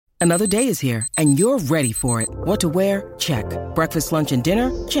Another day is here, and you're ready for it. What to wear? Check. Breakfast, lunch, and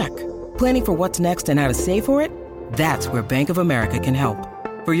dinner? Check. Planning for what's next and how to save for it? That's where Bank of America can help.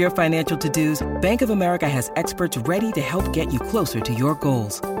 For your financial to-dos, Bank of America has experts ready to help get you closer to your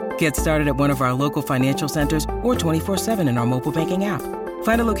goals. Get started at one of our local financial centers or 24/7 in our mobile banking app.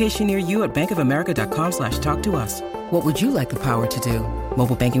 Find a location near you at bankofamerica.com/talktous. What would you like the power to do?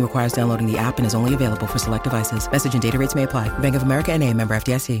 Mobile banking requires downloading the app and is only available for select devices. Message and data rates may apply. Bank of America N.A., member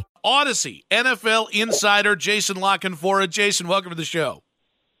FDIC. Odyssey NFL insider Jason La Canfora. Jason, welcome to the show.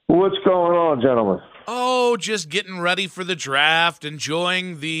 What's going on, gentlemen? Oh, just getting ready for the draft,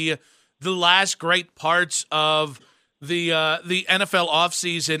 enjoying the last great parts of the NFL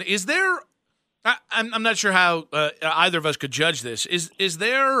offseason. Is there? I'm not sure how either of us could judge this. Is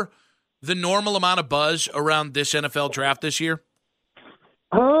there the normal amount of buzz around this NFL draft this year?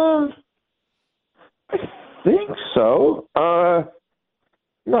 I think so.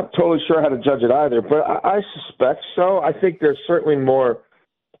 Not totally sure how to judge it either, but I suspect so. I think there's certainly more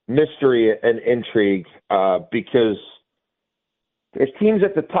mystery and intrigue because there's teams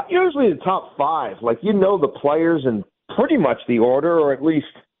at the top, usually the top five, like the players and pretty much the order, or at least,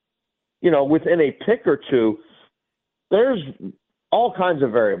 within a pick or two. There's all kinds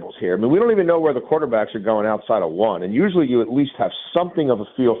of variables here. I mean, we don't even know where the quarterbacks are going outside of one, and usually you at least have something of a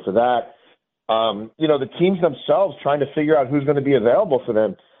feel for that. The teams themselves trying to figure out who's going to be available for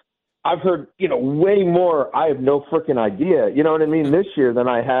them. I've heard, way more. I have no freaking idea, you know what I mean, this year than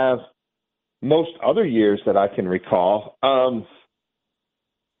I have most other years that I can recall.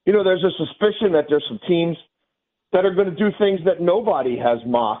 There's a suspicion that there's some teams that are going to do things that nobody has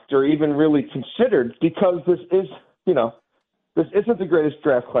mocked or even really considered because this isn't the greatest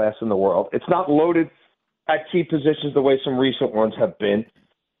draft class in the world. It's not loaded at key positions the way some recent ones have been.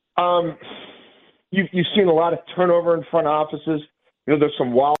 You've seen a lot of turnover in front offices. There's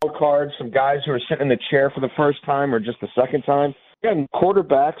some wild cards, some guys who are sitting in the chair for the first time or just the second time. And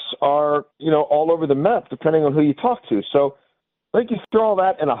quarterbacks are, all over the map depending on who you talk to. So I think you throw all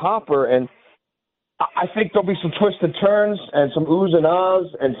that in a hopper, and I think there'll be some twists and turns and some oohs and ahs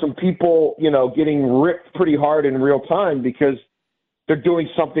and some people, getting ripped pretty hard in real time because they're doing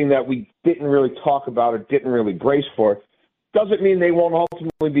something that we didn't really talk about or didn't really brace for. Doesn't mean they won't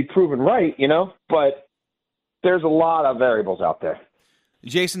ultimately be proven right, but there's a lot of variables out there.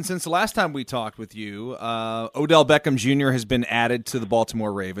 Jason, since the last time we talked with you, Odell Beckham Jr. has been added to the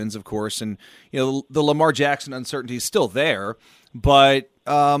Baltimore Ravens, of course, and the Lamar Jackson uncertainty is still there. But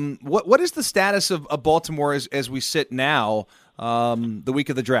what is the status of Baltimore as we sit now, the week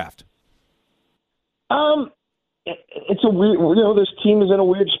of the draft? It's a weird. This team is in a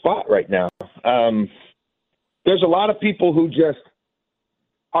weird spot right now. There's a lot of people who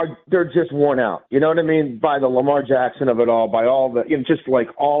they're just worn out. You know what I mean? By the Lamar Jackson of it all, by all the, just like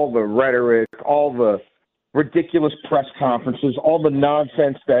all the rhetoric, all the ridiculous press conferences, all the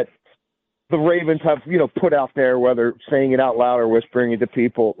nonsense that the Ravens have, put out there, whether saying it out loud or whispering it to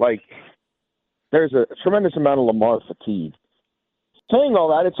people. Like, there's a tremendous amount of Lamar fatigue. Saying all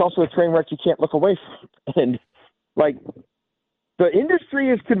that, it's also a train wreck you can't look away from. And, the industry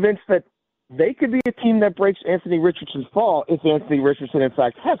is convinced that they could be a team that breaks Anthony Richardson's fall if Anthony Richardson, in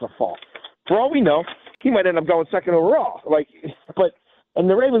fact, has a fall. For all we know, he might end up going second overall. And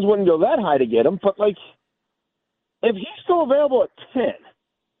the Ravens wouldn't go that high to get him. But, if he's still available at 10,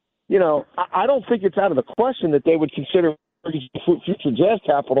 I don't think it's out of the question that they would consider future Jazz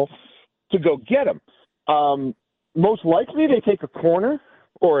capital to go get him. Most likely they take a corner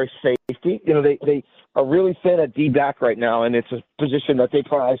or a safety. They are really thin at D-back right now, and it's a position that they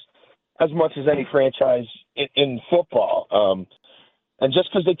prize as much as any franchise in football. And just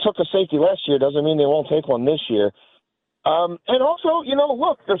because they took a safety last year doesn't mean they won't take one this year. And also,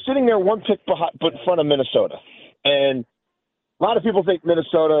 look, they're sitting there one pick in front of Minnesota. And a lot of people think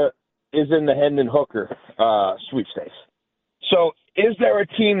Minnesota is in the Hendon Hooker sweepstakes. So is there a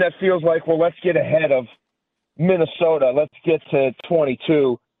team that feels like, well, let's get ahead of Minnesota, let's get to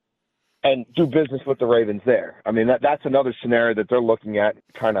 22 and do business with the Ravens there? I mean, that's another scenario that they're looking at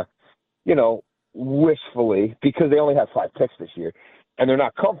kind of, wistfully, because they only have 5 picks this year, and they're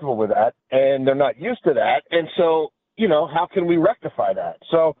not comfortable with that, and they're not used to that. And so, how can we rectify that?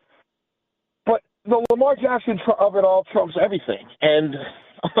 So, but the Lamar Jackson of it all trumps everything. And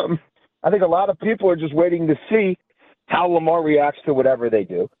I think a lot of people are just waiting to see how Lamar reacts to whatever they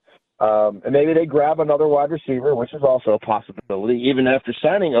do. And maybe they grab another wide receiver, which is also a possibility, even after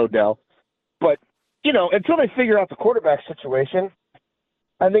signing Odell. But, until they figure out the quarterback situation,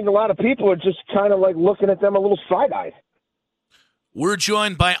 I think a lot of people are just kind of looking at them a little side-eyed. We're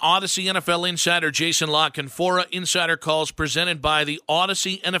joined by Odyssey NFL insider Jason La Canfora. Insider calls presented by the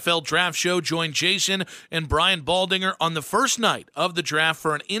Odyssey NFL Draft Show. Join Jason and Brian Baldinger on the first night of the draft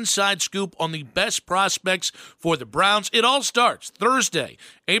for an inside scoop on the best prospects for the Browns. It all starts Thursday,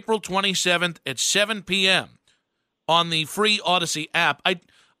 April 27th at 7 p.m. on the free Odyssey app.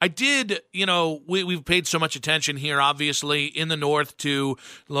 I did, we've paid so much attention here, obviously, in the North to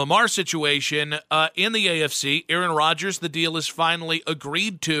Lamar situation. In the AFC, Aaron Rodgers, the deal is finally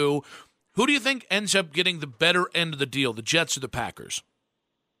agreed to. Who do you think ends up getting the better end of the deal, the Jets or the Packers?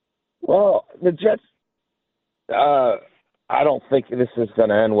 Well, the Jets, I don't think this is going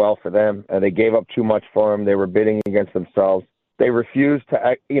to end well for them. They gave up too much for him. They were bidding against themselves. They refused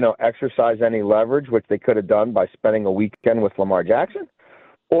to, exercise any leverage, which they could have done by spending a weekend with Lamar Jackson.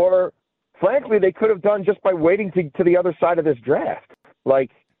 Or, frankly, they could have done just by waiting to the other side of this draft.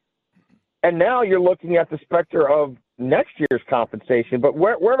 And now you're looking at the specter of next year's compensation. But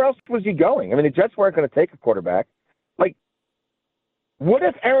where else was he going? I mean, the Jets weren't going to take a quarterback. What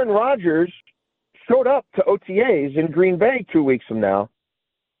if Aaron Rodgers showed up to OTAs in Green Bay 2 weeks from now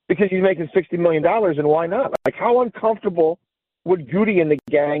because he's making $60 million, and why not? How uncomfortable would Goody and the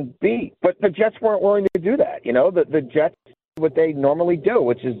gang be? But the Jets weren't willing to do that. The Jets, what they normally do,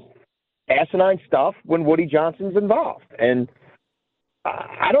 which is asinine stuff when Woody Johnson's involved. And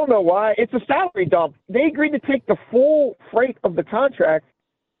I don't know why. It's a salary dump. They agreed to take the full freight of the contract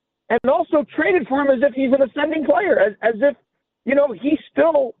and also traded for him as if he's an ascending player, as if, he's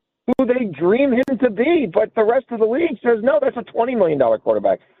still who they dream him to be. But the rest of the league says, no, that's a $20 million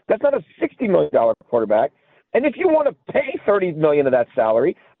quarterback. That's not a $60 million quarterback. And if you want to pay $30 million of that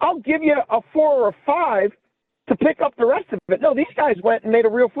salary, I'll give you a 4 or a 5 to pick up the rest of it. No, these guys went and made a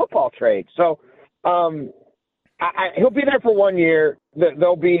real football trade. So he'll be there for 1 year.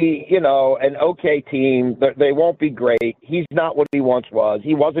 They'll be, an okay team. They won't be great. He's not what he once was.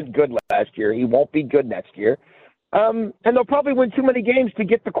 He wasn't good last year. He won't be good next year. And they'll probably win too many games to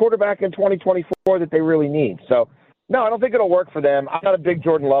get the quarterback in 2024 that they really need. So, no, I don't think it'll work for them. I'm not a big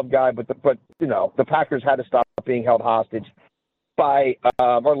Jordan Love guy, but the Packers had to stop being held hostage by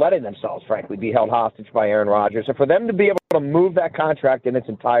or letting themselves, frankly, be held hostage by Aaron Rodgers. And for them to be able to move that contract in its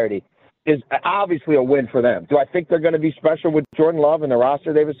entirety is obviously a win for them. Do I think they're going to be special with Jordan Love and the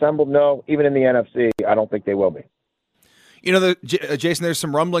roster they've assembled? No. Even in the NFC, I don't think they will be. Jason, there's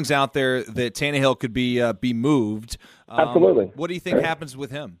some rumblings out there that Tannehill could be moved. Absolutely. What do you think happens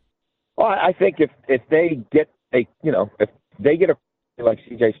with him? Well, I think if they get a like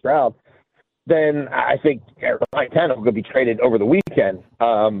C.J. Stroud, then I think Ryan Tannehill could be traded over the weekend.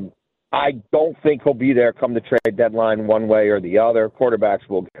 I don't think he'll be there come the trade deadline one way or the other. Quarterbacks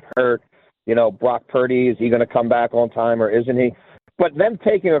will get hurt. Brock Purdy, is he going to come back on time or isn't he? But them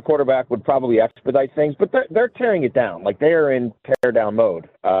taking a quarterback would probably expedite things. But they're tearing it down. They are in tear down mode.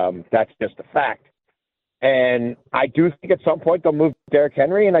 That's just a fact. And I do think at some point they'll move Derrick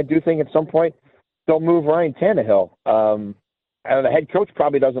Henry, and I do think at some point they'll move Ryan Tannehill. And the head coach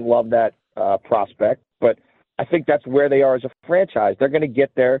probably doesn't love that prospect, but I think that's where they are as a franchise. They're going to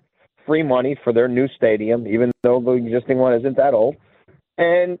get their free money for their new stadium, even though the existing one isn't that old.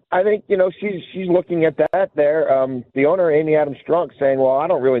 And I think, she's looking at that there. The owner, Amy Adams Strunk, saying, well, I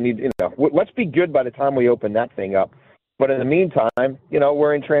don't really need, let's be good by the time we open that thing up. But in the meantime,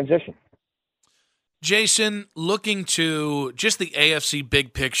 we're in transition. Jason, looking to just the AFC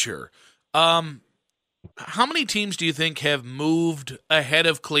big picture, how many teams do you think have moved ahead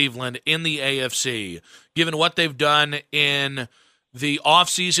of Cleveland in the AFC, given what they've done in the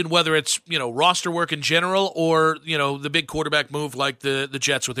offseason, whether it's, roster work in general or, the big quarterback move like the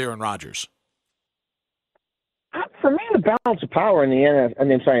Jets with Aaron Rodgers? For me, the balance of power in the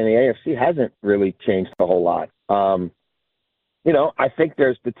AFC hasn't really changed a whole lot. I think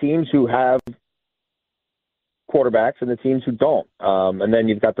there's the teams who have quarterbacks and the teams who don't. And then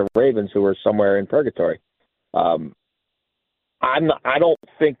you've got the Ravens who are somewhere in purgatory. I don't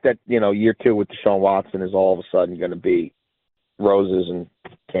think that, year 2 with Deshaun Watson is all of a sudden going to be roses and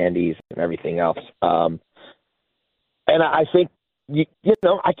candies and everything else. And I think,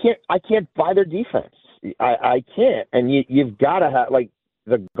 I can't buy their defense. I can't. And you've got to have,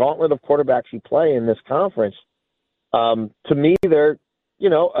 the gauntlet of quarterbacks you play in this conference. To me, they're,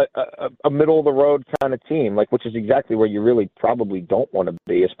 a middle-of-the-road kind of team, which is exactly where you really probably don't want to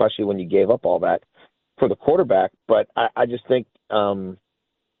be, especially when you gave up all that for the quarterback. But I just think probably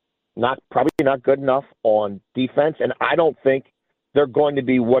not good enough on defense, and I don't think they're going to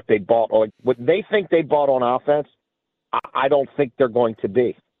be what they bought. Or what they think they bought on offense, I don't think they're going to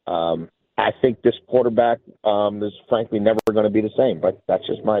be. I think this quarterback is frankly never going to be the same, but that's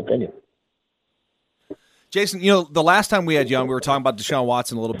just my opinion. Jason, the last time we had you on, we were talking about Deshaun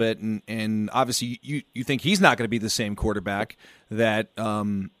Watson a little bit, and obviously you think he's not going to be the same quarterback that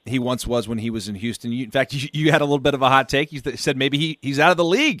he once was when he was in Houston. In fact, you had a little bit of a hot take. You said maybe he's out of the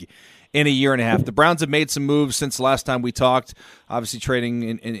league in a year and a half. The Browns have made some moves since the last time we talked, obviously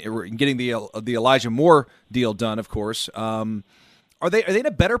trading and getting the Elijah Moore deal done, of course. Are they in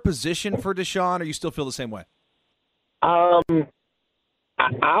a better position for Deshaun, or you still feel the same way? I'll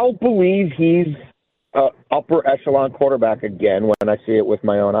believe he's upper echelon quarterback again when I see it with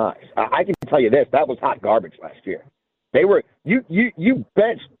my own eyes. I can tell you this: that was hot garbage last year. They were you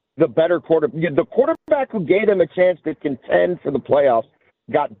benched the better quarterback. The quarterback who gave them a chance to contend for the playoffs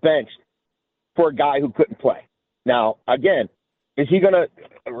got benched for a guy who couldn't play. Now, again, is he going to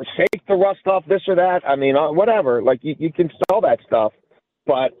shake the rust off this or that? I mean, whatever. Like you can sell that stuff,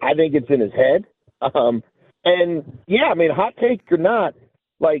 but I think it's in his head. And yeah, I mean, hot take or not,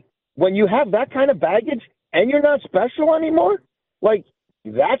 like, when you have that kind of baggage and you're not special anymore, like,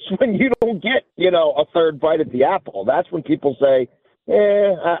 that's when you don't get, a third bite at the apple. That's when people say,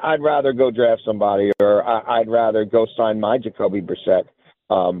 I'd rather go draft somebody, or I'd rather go sign my Jacoby Brissett.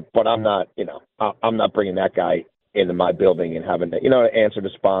 But I'm not, I'm not bringing that guy into my building and having to, answer to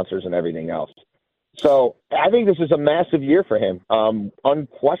sponsors and everything else. So I think this is a massive year for him,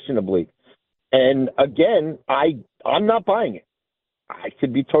 unquestionably. And again, I'm not buying it. I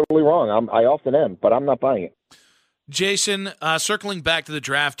could be totally wrong. I often am, but I'm not buying it. Jason, circling back to the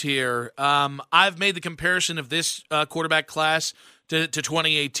draft here, I've made the comparison of this quarterback class to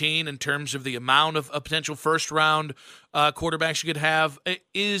 2018 in terms of the amount of potential first-round quarterbacks you could have.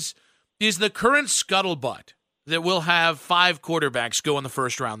 Is the current scuttlebutt that we'll have 5 quarterbacks go in the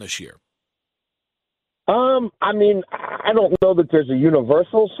first round this year? I mean, I don't know that there's a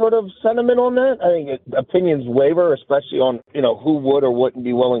universal sort of sentiment on that. I think opinions waver, especially on, who would or wouldn't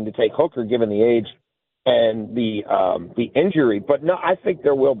be willing to take Hooker given the age and the injury. But no, I think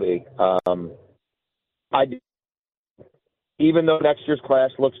there will be. Even though next year's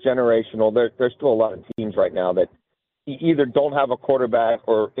class looks generational, there's still a lot of teams right now that either don't have a quarterback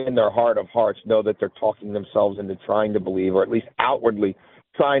or in their heart of hearts know that they're talking themselves into trying to believe, or at least outwardly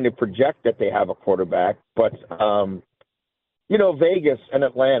trying to project that they have a quarterback. But, Vegas and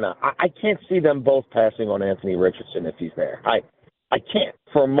Atlanta, I can't see them both passing on Anthony Richardson if he's there. I can't,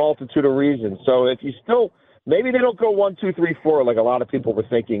 for a multitude of reasons. So if you still, maybe they don't go 1, 2, 3, 4 like a lot of people were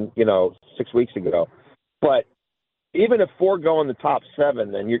thinking, 6 weeks ago. But even if 4 go in the top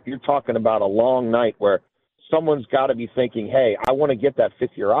 7, then you're talking about a long night where someone's got to be thinking, hey, I want to get that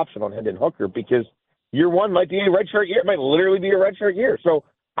 5th-year option on Hendon Hooker, because year 1 might be a redshirt year. It might literally be a redshirt year. So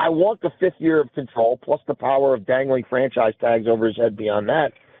I want the 5th year of control, plus the power of dangling franchise tags over his head beyond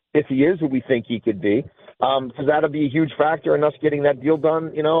that, if he is who we think he could be, because that'll be a huge factor in us getting that deal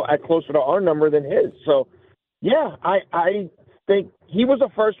done, at closer to our number than his. So, yeah, I think he was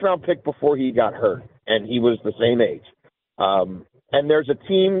a first-round pick before he got hurt, and he was the same age. And there's a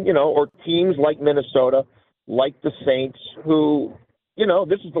team, or teams like Minnesota, like the Saints, who,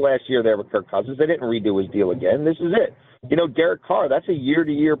 this is the last year there with Kirk Cousins. They didn't redo his deal again. This is it. Derek Carr, that's a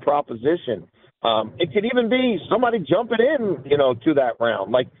year-to-year proposition. It could even be somebody jumping in, to that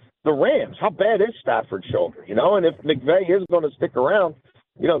round, like the Rams. How bad is Stafford's shoulder, And if McVay is going to stick around,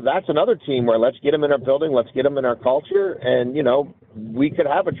 that's another team where let's get him in our building, let's get him in our culture, and, we could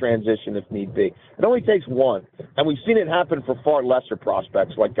have a transition if need be. It only takes one, and we've seen it happen for far lesser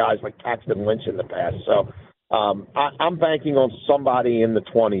prospects, like guys like Paxton Lynch in the past. So I'm banking on somebody in the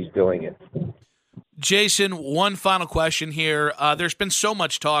 20s doing it. Jason, one final question here. There's been so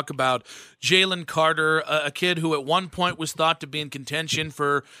much talk about Jalen Carter, a kid who at one point was thought to be in contention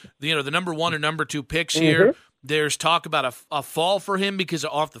for the number 1 or number 2 picks here. Mm-hmm. There's talk about a fall for him because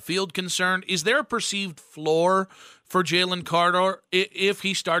of off-the-field concern. Is there a perceived floor for Jalen Carter if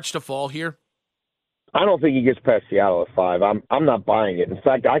he starts to fall here? I don't think he gets past Seattle at 5. I'm not buying it. In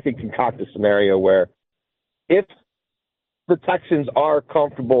fact, I could concoct a scenario where if the Texans are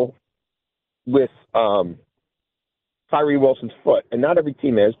comfortable with Tyree Wilson's foot, and not every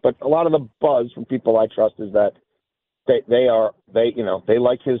team is, but a lot of the buzz from people I trust is that they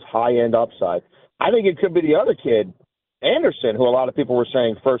like his high-end upside. I think it could be the other kid, Anderson, who a lot of people were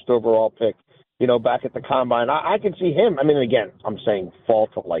saying first overall pick, back at the combine. I can see him. I mean, again, I'm saying fall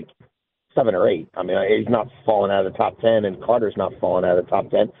to like 7 or 8. I mean, he's not falling out of the top 10, and Carter's not falling out of the top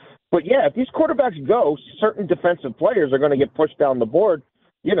 10. But yeah, if these quarterbacks go, certain defensive players are going to get pushed down the board,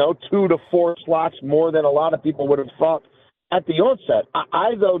 2 to 4 slots more than a lot of people would have thought at the onset.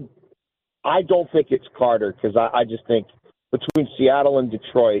 I don't think it's Carter, because I just think between Seattle and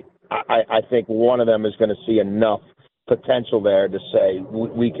Detroit, I think one of them is going to see enough potential there to say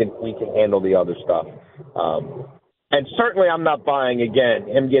we can handle the other stuff. And certainly I'm not buying, again,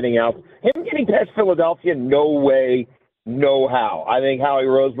 him getting past Philadelphia, no way, no how. I think Howie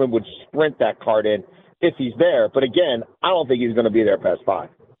Roseman would sprint that card in if he's there. But again, I don't think he's going to be there past 5.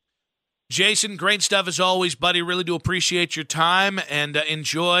 Jason, great stuff as always, buddy. Really do appreciate your time, and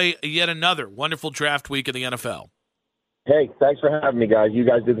enjoy yet another wonderful draft week in the NFL. Hey, thanks for having me, guys. You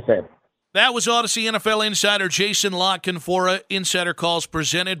guys do the same. That was Odyssey NFL insider Jason La Canfora. Insider calls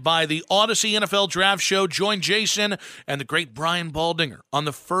presented by the Odyssey NFL Draft Show. Join Jason and the great Brian Baldinger on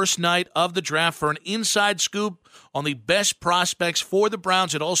the first night of the draft for an inside scoop on the best prospects for the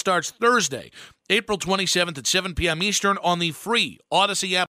Browns. It all starts Thursday, April 27th at 7 p.m. Eastern on the free Odyssey app.